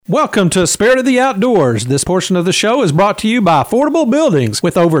Welcome to Spirit of the Outdoors. This portion of the show is brought to you by Affordable Buildings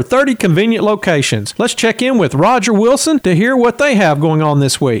with over 30 convenient locations. Let's check in with Roger Wilson to hear what they have going on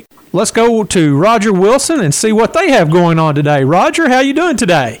this week. Let's go to Roger Wilson and see what they have going on today. Roger, how you doing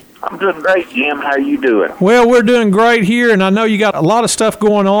today? I'm doing great, Jim. How are you doing? Well, we're doing great here, and I know you got a lot of stuff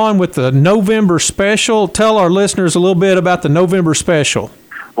going on with the November special. Tell our listeners a little bit about the November special.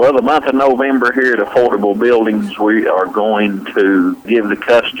 Well, the month of November here at Affordable Buildings, we are going to give the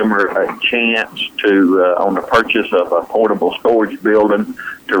customer a chance to, on the purchase of a portable storage building,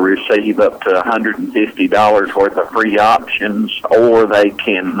 to receive up to $150 worth of free options, or they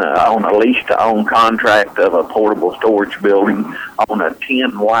can, on a lease-to-own contract of a portable storage building, on a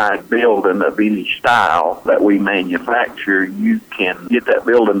 10-wide building of any style that we manufacture, you can get that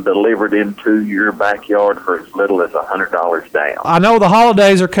building delivered into your backyard for as little as $100 down. I know the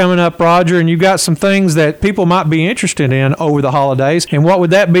holidays are coming up, Roger, and you've got some things that people might be interested in over the holidays. And what would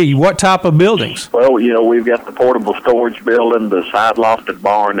that be? What type of buildings? Well, we've got the portable storage building. The side-lofted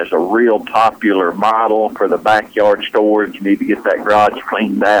barn is a real popular model for the backyard storage. You need to get that garage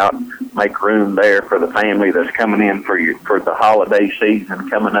cleaned out, make room there for the family that's coming in for the holiday season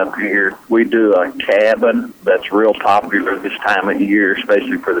coming up here. We do a cabin that's real popular this time of year,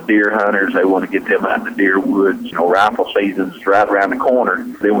 especially for the deer hunters. They want to get them out in the deer woods. Rifle season's right around the corner.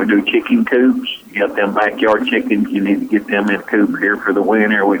 Then we do chicken coops. You got them backyard chickens, you need to get them in a coop here for the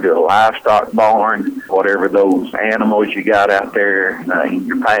winter. We do a livestock barn. Whatever those animals you got out there in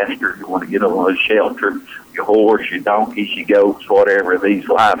your pasture, you want to get them a shelter. Your horse, your donkeys, your goats, whatever. These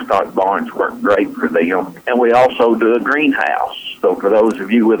livestock barns work great for them. And we also do a greenhouse. So for those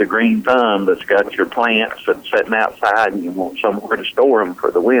of you with a green thumb that's got your plants that's sitting outside and you want somewhere to store them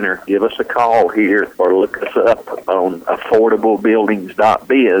for the winter, give us a call here or look us up on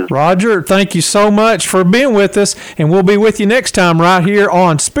affordablebuildings.biz. Roger, thank you so much for being with us, and we'll be with you next time right here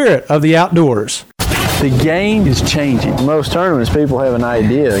on Spirit of the Outdoors. The game is changing. Most tournaments, people have an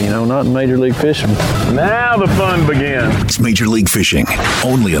idea, not Major League Fishing. Now the fun begins. It's Major League Fishing,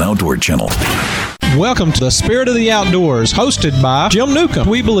 only on Outdoor Channel. Welcome to the Spirit of the Outdoors, hosted by Jim Newcomb.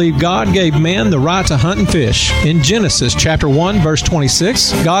 We believe God gave man the right to hunt and fish. In Genesis chapter 1, verse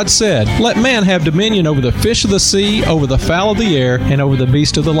 26, God said, "Let man have dominion over the fish of the sea, over the fowl of the air, and over the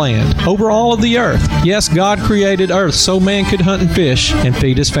beast of the land, over all of the earth." Yes, God created earth so man could hunt and fish and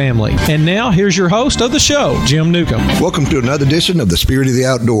feed his family. And now, here's your host of the show, Jim Newcomb. Welcome to another edition of the Spirit of the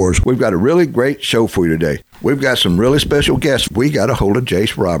Outdoors. We've got a really great show for you today. We've got some really special guests. We got a hold of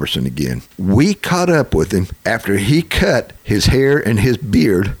Jace Robertson again. We caught up with him after he cut his hair and his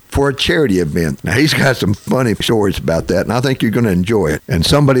beard for a charity event. Now, he's got some funny stories about that, and I think you're going to enjoy it. And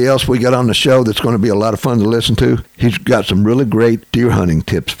somebody else we got on the show that's going to be a lot of fun to listen to, he's got some really great deer hunting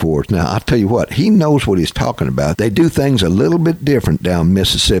tips for us. Now, I'll tell you what, he knows what he's talking about. They do things a little bit different down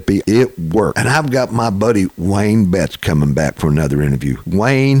Mississippi. It works. And I've got my buddy Wayne Betts coming back for another interview.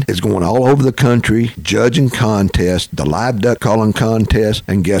 Wayne is going all over the country, judging contests, the live duck calling contest,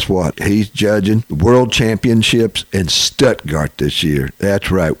 and guess what? He's judging the World Championships in Stuttgart this year.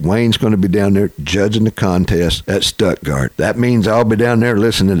 That's right. Wayne's going to be down there judging the contest at Stuttgart. That means I'll be down there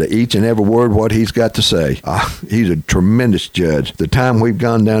listening to each and every word what he's got to say. He's a tremendous judge. The time we've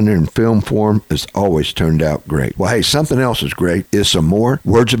gone down there and filmed for him has always turned out great. Well, hey, something else is great is some more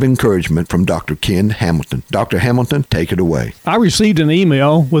words of encouragement from Dr. Ken Hamilton. Dr. Hamilton, take it away. I received an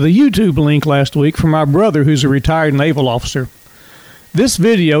email with a YouTube link last week from my brother who's a retired naval officer. This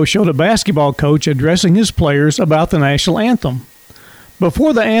video showed a basketball coach addressing his players about the national anthem.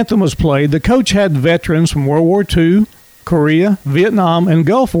 Before the anthem was played, the coach had veterans from World War II, Korea, Vietnam, and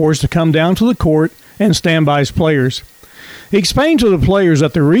Gulf Wars to come down to the court and stand by his players. He explained to the players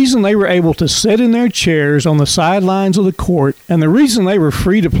that the reason they were able to sit in their chairs on the sidelines of the court and the reason they were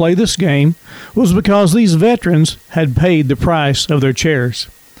free to play this game was because these veterans had paid the price of their chairs.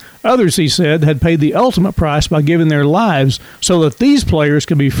 Others, he said, had paid the ultimate price by giving their lives so that these players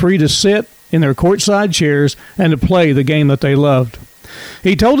could be free to sit in their courtside chairs and to play the game that they loved.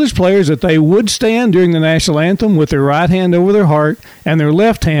 He told his players that they would stand during the national anthem with their right hand over their heart and their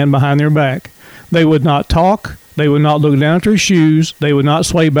left hand behind their back. They would not talk, they would not look down at their shoes, they would not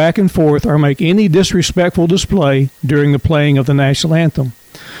sway back and forth or make any disrespectful display during the playing of the national anthem.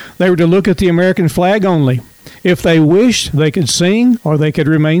 They were to look at the American flag only. If they wished, they could sing or they could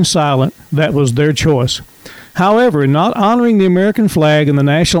remain silent. That was their choice. However, not honoring the American flag and the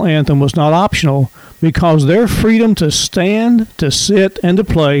national anthem was not optional because their freedom to stand, to sit, and to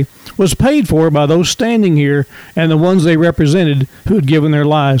play was paid for by those standing here and the ones they represented who had given their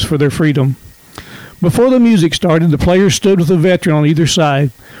lives for their freedom. Before the music started, the players stood with a veteran on either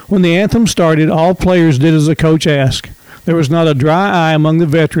side. When the anthem started, all players did as the coach asked. There was not a dry eye among the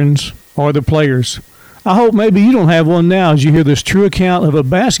veterans or the players. I hope maybe you don't have one now as you hear this true account of a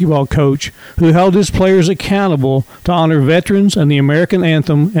basketball coach who held his players accountable to honor veterans and the American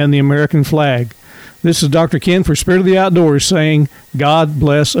anthem and the American flag. This is Dr. Ken for Spirit of the Outdoors saying, God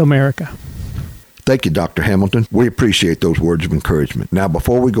bless America. Thank you, Dr. Hamilton. We appreciate those words of encouragement. Now,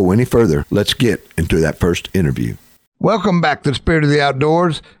 before we go any further, let's get into that first interview. Welcome back to the Spirit of the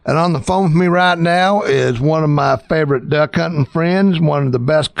Outdoors. And on the phone with me right now is one of my favorite duck hunting friends, one of the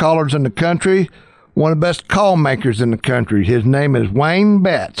best callers in the country, one of the best call makers in the country. His name is Wayne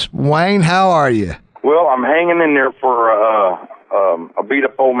Betts. Wayne, how are you? Well, I'm hanging in there for a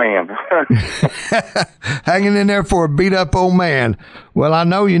beat-up old man. Hanging in there for a beat-up old man. Well, I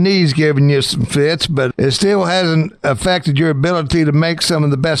know your knee's giving you some fits, but it still hasn't affected your ability to make some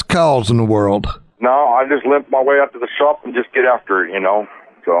of the best calls in the world. No, I just limp my way out to the shop and just get after it,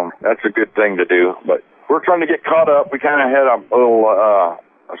 So that's a good thing to do. But we're trying to get caught up. We kind of had a little a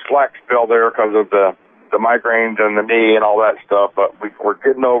slack spell there because of the migraines and the knee and all that stuff. But we're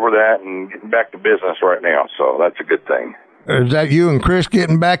getting over that and getting back to business right now. So that's a good thing. Is that you and Chris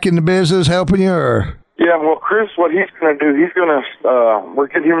getting back into business, helping you, or? Yeah, well, Chris, what he's going to do, we're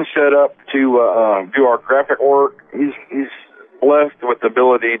getting him set up to do our graphic work. He's blessed with the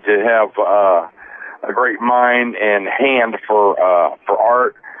ability to have a great mind and hand for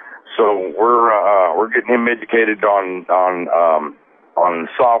art. So we're getting him educated on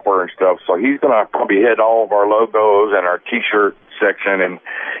software and stuff. So he's going to probably hit all of our logos and our T-shirt section and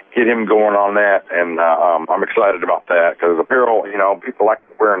get him going on that. And I'm excited about that because apparel, people like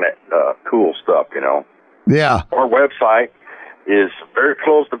wearing that cool stuff, Yeah. Our website is very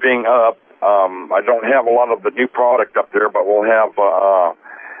close to being up. I don't have a lot of the new product up there, but we'll have, as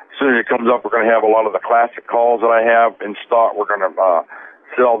soon as it comes up, we're going to have a lot of the classic calls that I have in stock. We're going to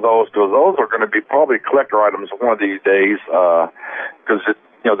sell those. Those are going to be probably collector items one of these days because,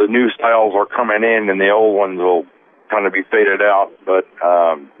 the new styles are coming in and the old ones will kind of be faded out. But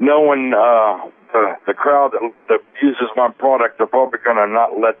knowing the crowd that uses my product, they're probably going to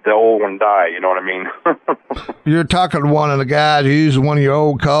not let the old one die. You know what I mean? You're talking to one of the guys who uses one of your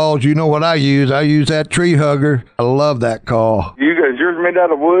old calls. You know what I use? I use that tree hugger. I love that call. Is yours made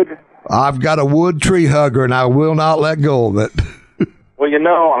out of wood? I've got a wood tree hugger, and I will not let go of it. Well, and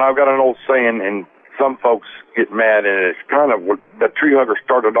I've got an old saying, and some folks get mad, and it's kind of what the tree hugger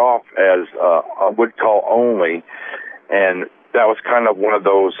started off as a wood call only, and that was kind of one of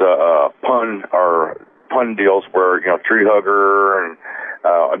those pun deals where, tree hugger and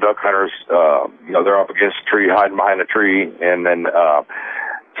duck hunters, they're up against a tree, hiding behind a tree, and then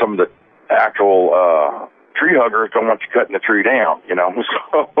some of the actual tree huggers don't want you cutting the tree down,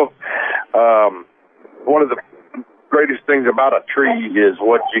 So one of the greatest things about a tree is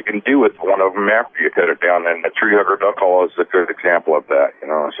what you can do with one of them after you cut it down, and the tree hugger duck call is a good example of that,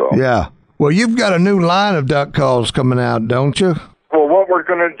 So yeah. Well, you've got a new line of duck calls coming out, don't you? Well, what we're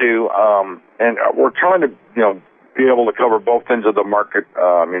going to do, and we're trying to, be able to cover both ends of the market.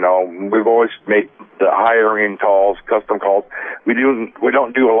 We've always made the higher end calls, custom calls. We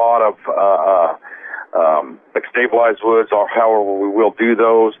don't do a lot of like stabilized woods, or however we will do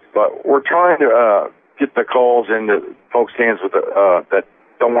those. But we're trying to get the calls into folks' hands with that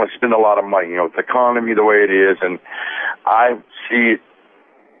don't want to spend a lot of money. The economy the way it is, and I see it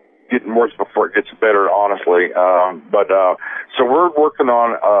getting worse before it gets better, honestly. So we're working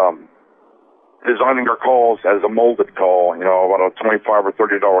on designing our calls as a molded call, about a $25 or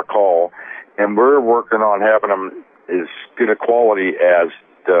 $30 call, and we're working on having them as good a quality as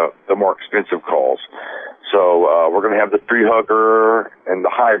the more expensive calls. So we're going to have the tree hugger and the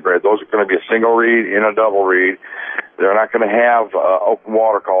hybrid. Those are going to be a single reed and a double reed. They're not going to have open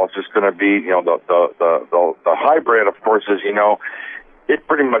water call. It's just going to be, the hybrid, of course, is, it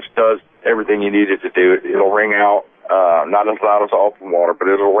pretty much does everything you need it to do. It'll ring out, not as loud as open water, but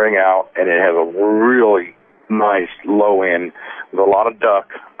it'll ring out, and it has a really nice low end with a lot of duck,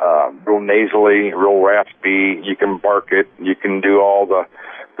 real nasally, real raspy. You can bark it. You can do all the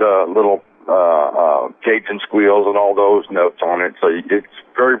little Cajun squeals and all those notes on it. So it's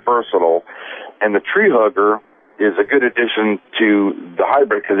very versatile. And the tree hugger is a good addition to the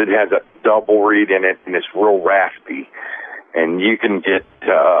hybrid because it has a double reed in it, and it's real raspy. And you can get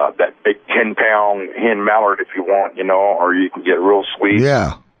that big 10-pound hen mallard if you want, or you can get real sweet,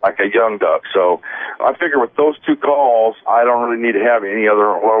 like a young duck. So I figure with those two calls, I don't really need to have any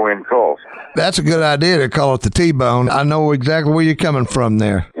other low-end calls. That's a good idea to call it the T-bone. I know exactly where you're coming from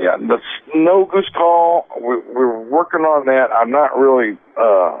there. Yeah, the snow goose call, we're working on that. I'm not really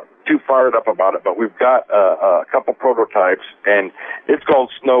too fired up about it, but we've got a couple prototypes, and it's called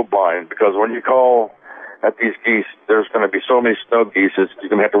snowblind because when you call at these geese, there's going to be so many snow geese, you're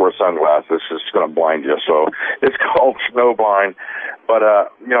going to have to wear sunglasses. It's going to blind you. So it's called snow blind. But,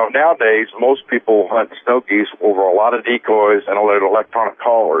 nowadays, most people hunt snow geese over a lot of decoys and a lot of electronic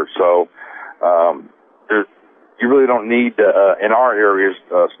collars. So you really don't need, in our areas,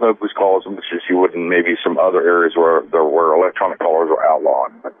 snow goose collars as much as you would in maybe some other areas where electronic collars are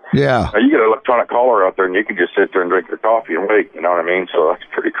outlawed. But, Yeah. you get an electronic collar out there, and you can just sit there and drink your coffee and wait. You know what I mean? So that's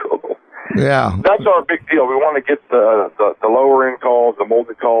pretty cool. Yeah. That's our big deal. We want to get the lower end calls, the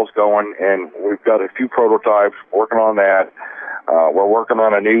molded calls going, and we've got a few prototypes working on that. We're working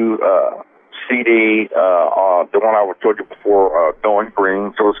on a new CD, the one I told you before, Going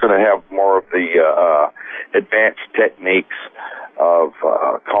Green. So it's going to have more of the advanced techniques of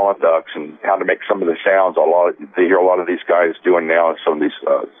calling ducks and how to make some of the sounds. They hear a lot of these guys doing now, some of these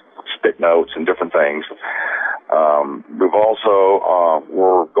spit notes and different things. We've also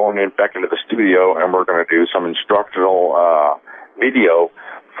we're going back into the studio, and we're going to do some instructional video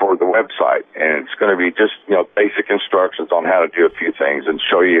for the website, and it's going to be just basic instructions on how to do a few things, and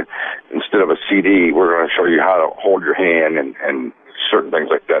show you, instead of a CD, we're going to show you how to hold your hand and certain things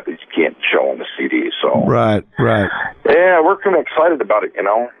like that you can't show on the CD. So Right. yeah, we're kind of excited about it.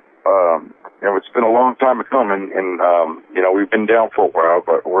 It's been a long time coming, and we've been down for a while,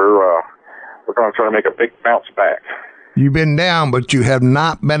 but we're going to try to make a big bounce back. You've been down, but you have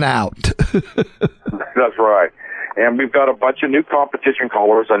not been out. That's right. And we've got a bunch of new competition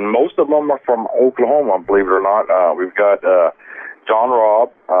callers, and most of them are from Oklahoma, believe it or not. We've got John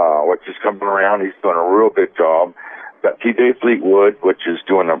Robb, which is coming around. He's doing a real good job. We've got TJ Fleetwood, which is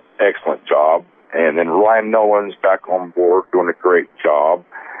doing an excellent job. And then Ryan Nolan's back on board, doing a great job.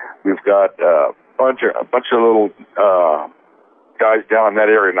 We've got a bunch of little guys down in that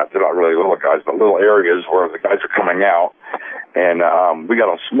area. They're not really little guys, but little areas where the guys are coming out. And we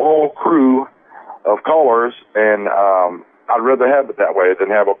got a small crew of callers, and I'd rather have it that way than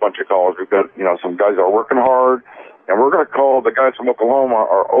have a bunch of callers. We've got, some guys that are working hard, and we're going to call the guys from Oklahoma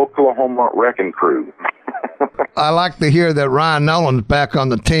our Oklahoma Wrecking Crew. I like to hear that Ryan Nolan's back on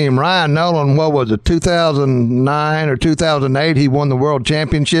the team. Ryan Nolan, what was it, 2009 or 2008? He won the World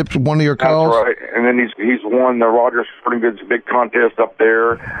Championships with one of your calls? That's right. And then he's won the Rogers Sporting Goods big contest up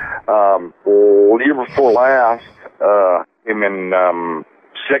there. The year before last, him in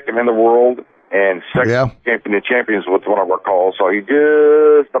second in the world and second champion of champions with one of our calls. So he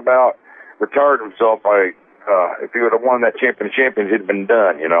just about retired himself by if he would have won that champion of champions, he'd been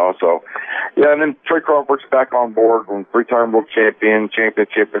done, So, yeah, and then Trey Crawford's back on board, three-time world champion Trey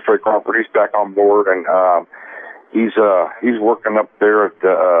Crawford. He's back on board, and he's working up there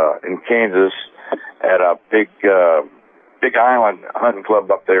at in Kansas at a big island hunting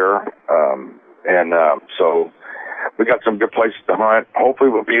club up there, so we got some good places to hunt. Hopefully,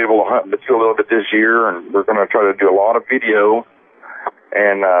 we'll be able to hunt a little bit this year, and we're going to try to do a lot of video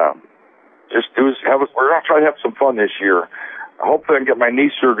and. We're going to try to have some fun this year. Hopefully I can get my knee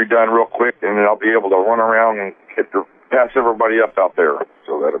surgery done real quick, and then I'll be able to run around and pass everybody up out there.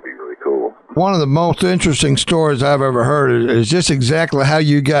 So that'll be really cool. One of the most interesting stories I've ever heard is just exactly how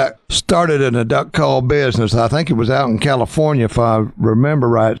you got started in the duck call business. I think it was out in California, if I remember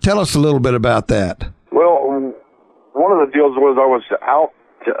right. Tell us a little bit about that. Well, one of the deals was I was out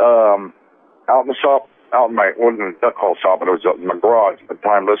in the shop. Wasn't a duck call shop, but it was in my garage at the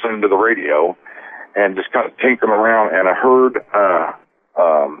time, listening to the radio and just kind of tinkering around. And I heard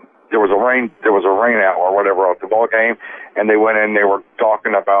there was a rain out or whatever at the ball game, and they went in. They were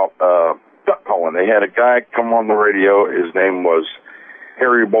talking about duck calling. They had a guy come on the radio. His name was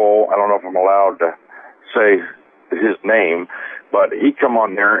Harry Bull. I don't know if I'm allowed to say his name, but he come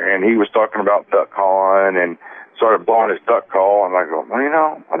on there and he was talking about duck calling and started blowing his duck call. And I go,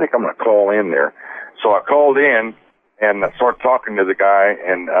 I think I'm going to call in there. So I called in and started talking to the guy,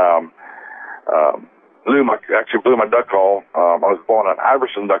 and blew my duck call. I was blowing an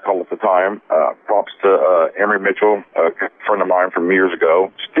Iverson duck call at the time. Props to Emery Mitchell, a friend of mine from years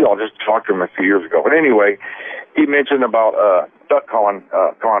ago. Still, I just talked to him a few years ago. But anyway, he mentioned about duck calling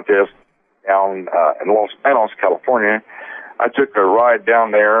contest down in Los Angeles, California. I took a ride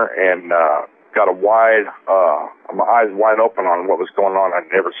down there and got my eyes wide open on what was going on. I'd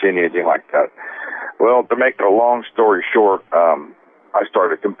never seen anything like that. Well, to make a long story short, I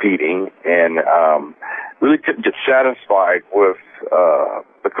started competing and really couldn't get satisfied with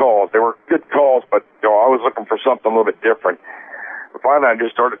the calls. They were good calls, but I was looking for something a little bit different. Finally, I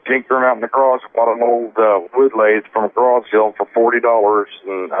just started tinkering out in the garage. Bought an old wood lathe from a garage sale for $40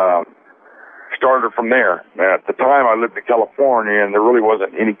 and started from there. At the time, I lived in California, and there really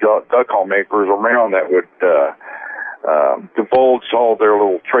wasn't any duck call makers around that would divulge all their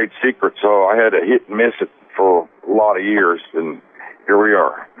little trade secrets. So I had to hit and miss it for a lot of years, and here we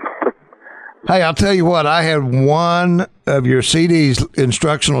are. Hey, I'll tell you what, I had one of your CDs,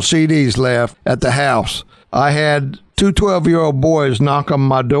 instructional CDs left at the house. I had two 12-year-old boys knock on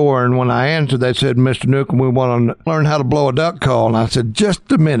my door, and when I answered, they said, Mr. Newcomb, we want to learn how to blow a duck call. And I said,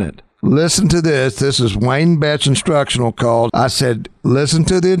 just a minute. Listen to this. This is Wayne Betts instructional call. I said, listen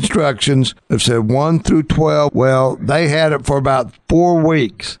to the instructions. It said 1 through 12. Well, they had it for about 4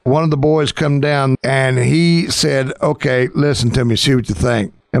 weeks. One of the boys come down, and he said, okay, listen to me, see what you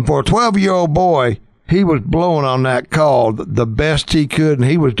think. And for a 12-year-old boy, he was blowing on that call the best he could, and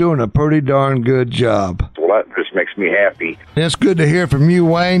he was doing a pretty darn good job. Well, that just makes me happy. It's good to hear from you,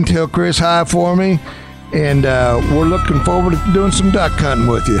 Wayne. Tell Chris hi for me. And we're looking forward to doing some duck hunting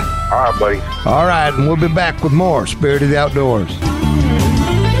with you. All right, buddy. All right, and we'll be back with more Spirit of the Outdoors.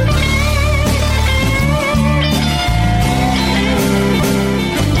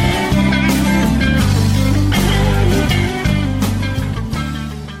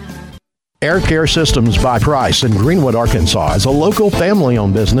 Air Care Systems by Price in Greenwood, Arkansas is a local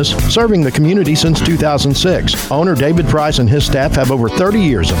family-owned business serving the community since 2006. Owner David Price and his staff have over 30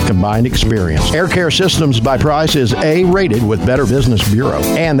 years of combined experience. Air Care Systems by Price is A-rated with Better Business Bureau,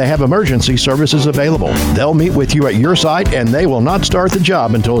 and they have emergency services available. They'll meet with you at your site, and they will not start the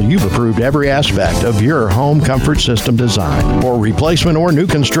job until you've approved every aspect of your home comfort system design. For replacement or new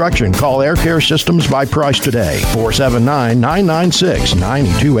construction, call Air Care Systems by Price today,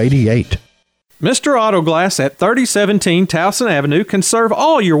 479-996-9288. Mr. Auto Glass at 3017 Towson Avenue can serve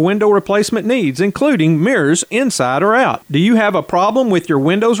all your window replacement needs, including mirrors inside or out. Do you have a problem with your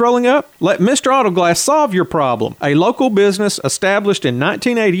windows rolling up? Let Mr. Auto Glass solve your problem. A local business established in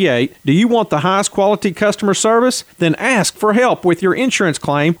 1988. Do you want the highest quality customer service? Then ask for help with your insurance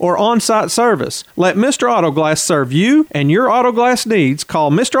claim or on-site service. Let Mr. Auto Glass serve you and your auto glass needs.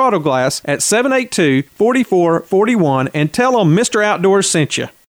 Call Mr. Auto Glass at 782-4441 and tell them Mr. Outdoors sent you.